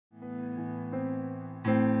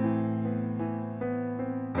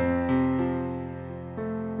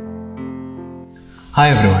Hi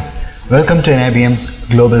everyone, welcome to NIBM's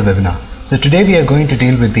global webinar. So today we are going to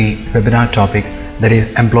deal with the webinar topic, that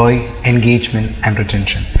is employee engagement and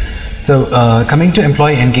retention. So coming to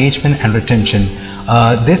employee engagement and retention,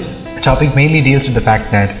 this topic mainly deals with the fact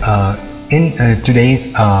that in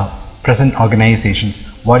today's present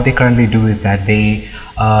organizations, what they currently do is that they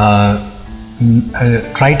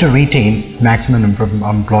try to retain maximum number of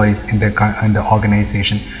employees in the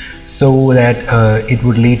organization, so that it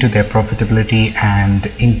would lead to their profitability and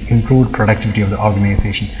improved productivity of the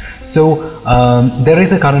organization. So there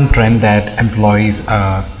is a current trend that employees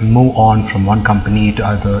move on from one company to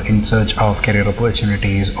other in search of career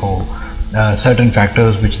opportunities or certain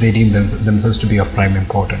factors which they deem themselves to be of prime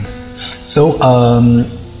importance. So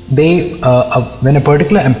when a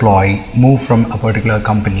particular employee move from a particular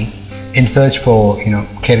company in search for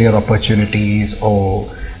career opportunities, or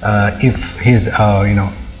if his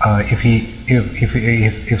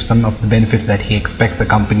if some of the benefits that he expects the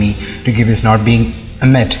company to give is not being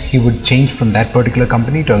met, he would change from that particular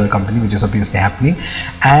company to other company, which is obviously happening.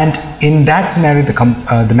 And in that scenario,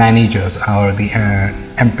 the managers or the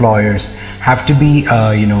employers have to be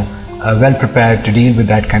well prepared to deal with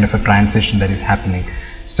that kind of a transition that is happening.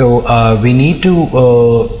 So we need to,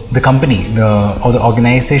 the company or the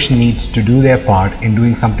organization needs to do their part in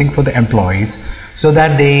doing something for the employees, so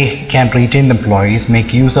that they can retain the employees,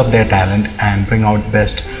 make use of their talent and bring out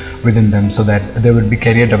best within them, so that there would be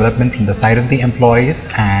career development from the side of the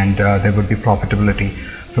employees, and there would be profitability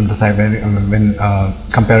from the side when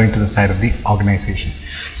comparing to the side of the organization.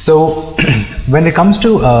 So when it comes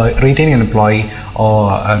to retaining an employee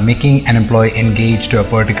or making an employee engage to a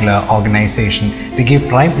particular organization, they give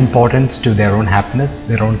prime importance to their own happiness,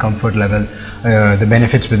 their own comfort level, the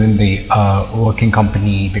benefits within the working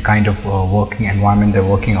company, the kind of working environment they're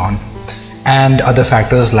working on, and other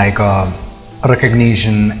factors like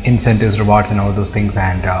recognition, incentives, rewards, and all those things,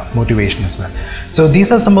 and motivation as well. So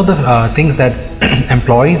these are some of the things that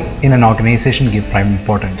employees in an organization give prime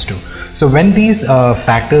importance to. So when these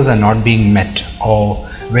factors are not being met, or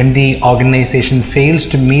when the organization fails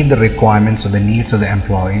to meet the requirements or the needs of the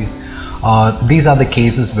employees, these are the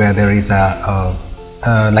cases where there is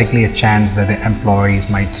likely a chance that the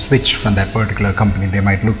employees might switch from that particular company. They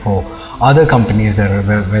might look for other companies where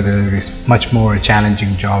there is much more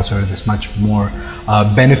challenging jobs, where there's much more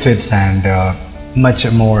benefits and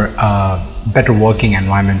much more better working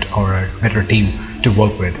environment or a better team to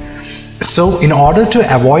work with. So in order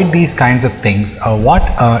to avoid these kinds of things,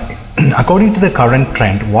 according to the current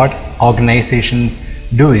trend, what organizations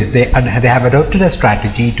do is they have adopted a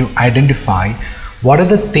strategy to identify what are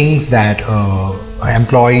the things that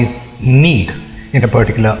employees need in a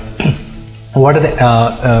particular what are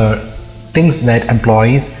the things that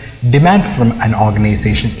employees demand from an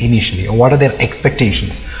organization initially, or what are their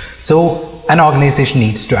expectations. So an organization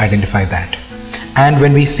needs to identify that, and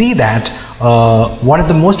when we see that, one of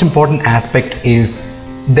the most important aspect is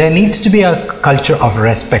there needs to be a culture of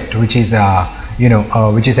respect, which is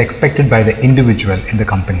which is expected by the individual in the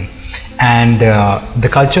company. And the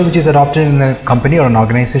culture which is adopted in a company or an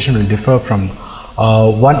organization will differ from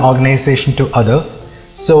one organization to other.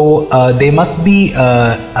 So there must be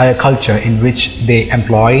a culture in which the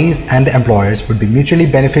employees and the employers would be mutually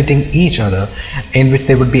benefiting each other, in which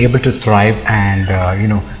they would be able to thrive, and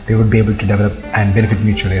they would be able to develop and benefit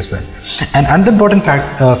mutually as well. And another important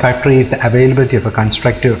factor is the availability of a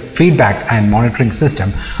constructive feedback and monitoring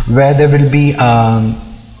system, where there will be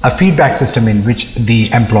a feedback system in which the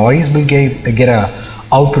employees will get a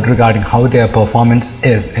output regarding how their performance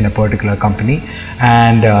is in a particular company,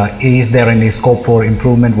 and is there any scope for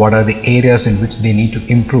improvement, what are the areas in which they need to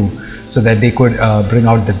improve, so that they could bring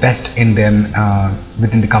out the best in them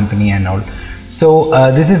within the company and all. So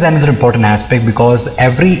this is another important aspect, because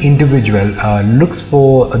every individual looks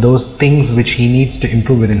for those things which he needs to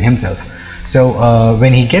improve within himself. So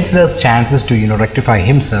when he gets those chances to rectify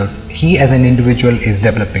himself, he as an individual is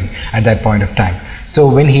developing at that point of time. So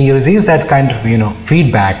when he receives that kind of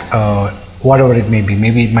feedback, whatever it may be,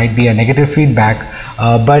 maybe it might be a negative feedback,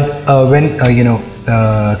 but when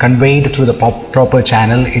conveyed through the proper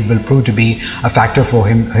channel, it will prove to be a factor for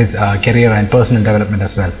him, his career and personal development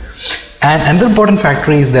as well. And another important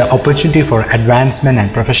factor is the opportunity for advancement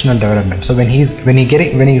and professional development. So when he's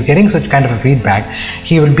getting such kind of a feedback,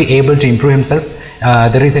 he will be able to improve himself.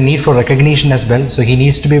 There is a need for recognition as well. So he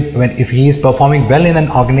needs to be, if he is performing well in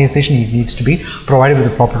an organization, he needs to be provided with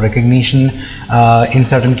the proper recognition, in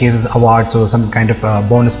certain cases awards or some kind of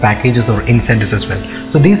bonus packages or incentives as well.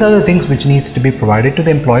 So these are the things which needs to be provided to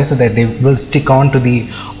the employees, so that they will stick on to the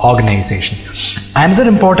organization. Another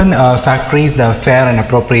important factor is the fair and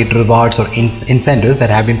appropriate rewards or incentives that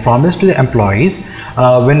have been promised to the employees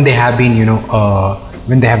when they have been,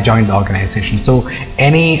 when they have joined the organization. So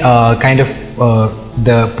any kind of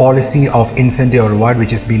the policy of incentive or reward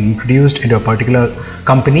which has been introduced into a particular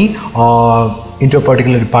company or into a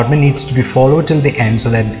particular department needs to be followed till the end, so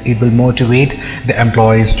that it will motivate the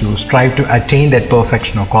employees to strive to attain that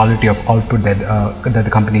perfection or quality of output that that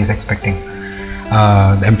the company is expecting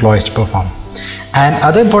the employees to perform. And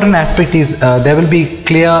other important aspect is there will be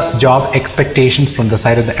clear job expectations from the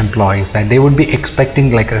side of the employees, that they would be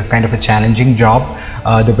expecting like a kind of a challenging job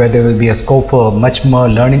where there will be a scope for much more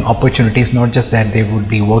learning opportunities, not just that they would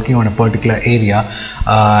be working on a particular area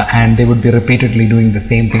and they would be repeatedly doing the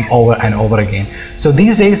same thing over and over again. So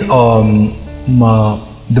these days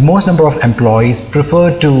the most number of employees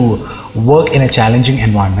prefer to work in a challenging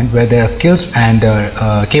environment where their skills and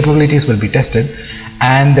capabilities will be tested,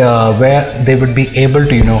 and where they would be able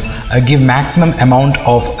to give maximum amount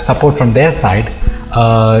of support from their side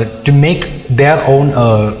to make their own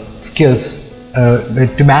skills,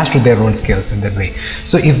 to master their own skills in that way.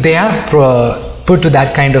 So if they are put to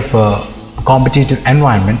that kind of competitive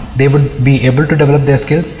environment, they would be able to develop their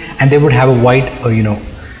skills, and they would have a wide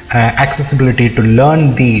accessibility to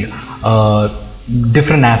learn the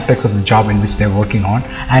different aspects of the job in which they're working on,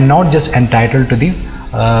 and not just entitled to the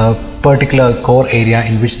particular core area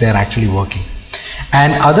in which they are actually working.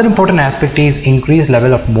 And other important aspect is increased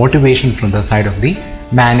level of motivation from the side of the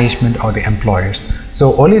management or the employers.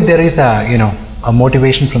 So only if there is a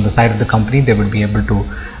motivation from the side of the company, they would be able to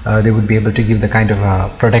give the kind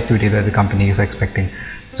of productivity that the company is expecting.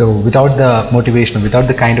 So without the motivation, without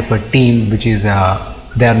the kind of a team which is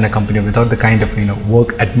there in a company, without the kind of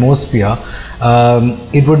work atmosphere,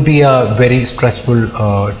 it would be a very stressful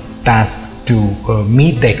task to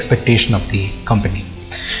meet the expectation of the company.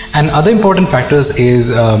 And other important factors is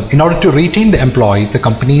in order to retain the employees, the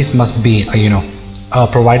companies must be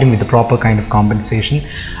providing with the proper kind of compensation,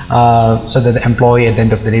 so that the employee at the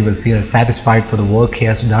end of the day will feel satisfied for the work he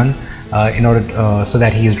has done, in order so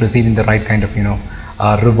that he is receiving the right kind of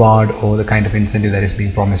reward or the kind of incentive that is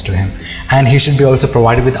being promised to him. And he should be also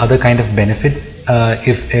provided with other kind of benefits,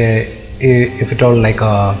 if at all,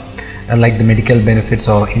 like the medical benefits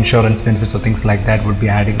or insurance benefits or things like that would be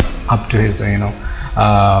adding up to his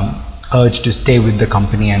urge to stay with the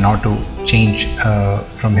company and not to change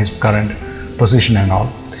from his current position and all.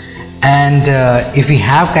 And if we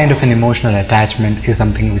have kind of an emotional attachment is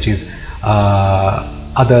something which is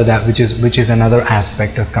which is another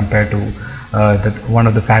aspect as compared to one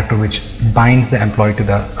of the factor which binds the employee to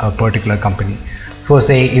the particular company. For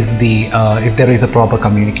say if there is a proper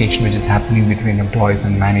communication which is happening between employees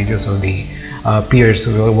and managers or the peers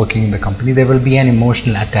who are working in the company, there will be an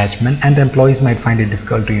emotional attachment, and the employees might find it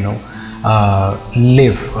difficult to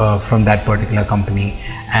live from that particular company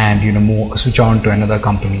and switch on to another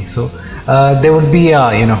company. So there would be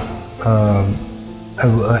an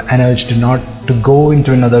urge to not to go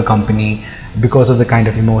into another company because of the kind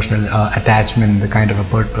of emotional attachment, the kind of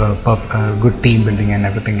a good team building and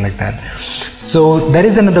everything like that. So that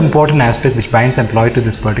is another important aspect which binds employee to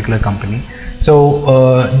this particular company. So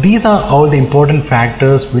these are all the important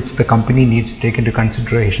factors which the company needs to take into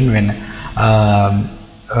consideration when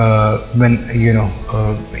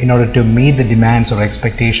in order to meet the demands or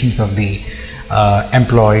expectations of the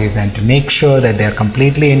employees, and to make sure that they are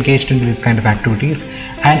completely engaged in these kind of activities.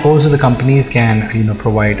 And also the companies can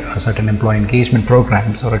provide certain employee engagement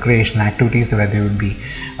programs or recreational activities where they would be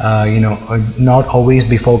not always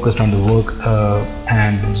be focused on the work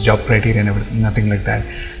and job criteria and everything, nothing like that.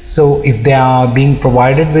 So if they are being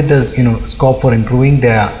provided with this scope for improving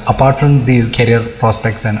their, apart from the career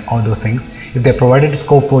prospects and all those things, if they're provided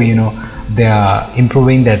scope for they are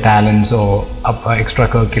improving their talents or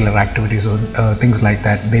extracurricular activities or things like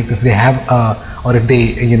that, if they have or if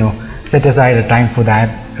they set aside a time for that,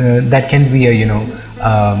 that can be a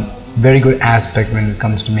very good aspect when it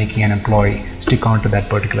comes to making an employee stick on to that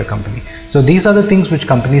particular company. So these are the things which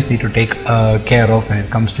companies need to take care of when it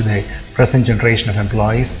comes to the present generation of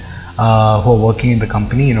employees who are working in the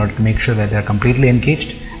company, in order to make sure that they are completely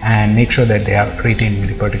engaged and make sure that they are retained in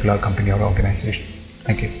the particular company or organization.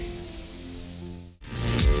 Thank you.